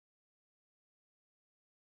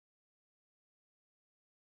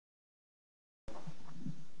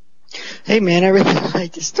Hey man, I really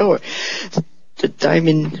like the store. The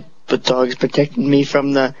diamond dog's protecting me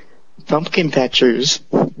from the pumpkin patchers.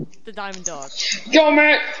 The diamond dog. Yo,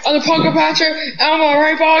 man, I'm the pumpkin patcher. I'm a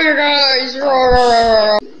rainbow, you guys.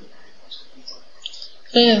 Hello.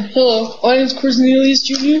 My name's Cornelius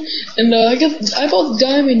Jr. and I bought the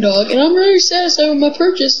diamond dog, and I'm really satisfied with my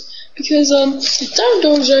purchase because diamond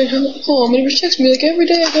dog's right home and he protects me like every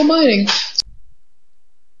day I go mining.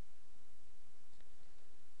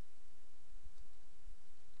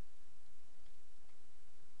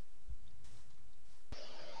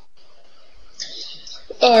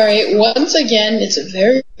 Alright, once again, it's a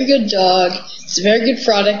very good dog, it's a very good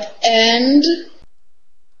product, and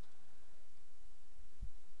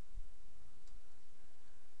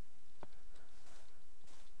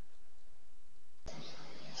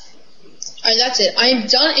alright, that's it. I'm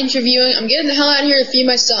done interviewing. I'm getting the hell out of here to feed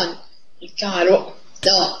my son. God, no.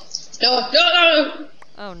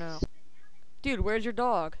 Oh no. Dude, where's your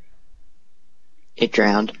dog? It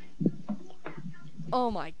drowned.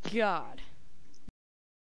 Oh my god.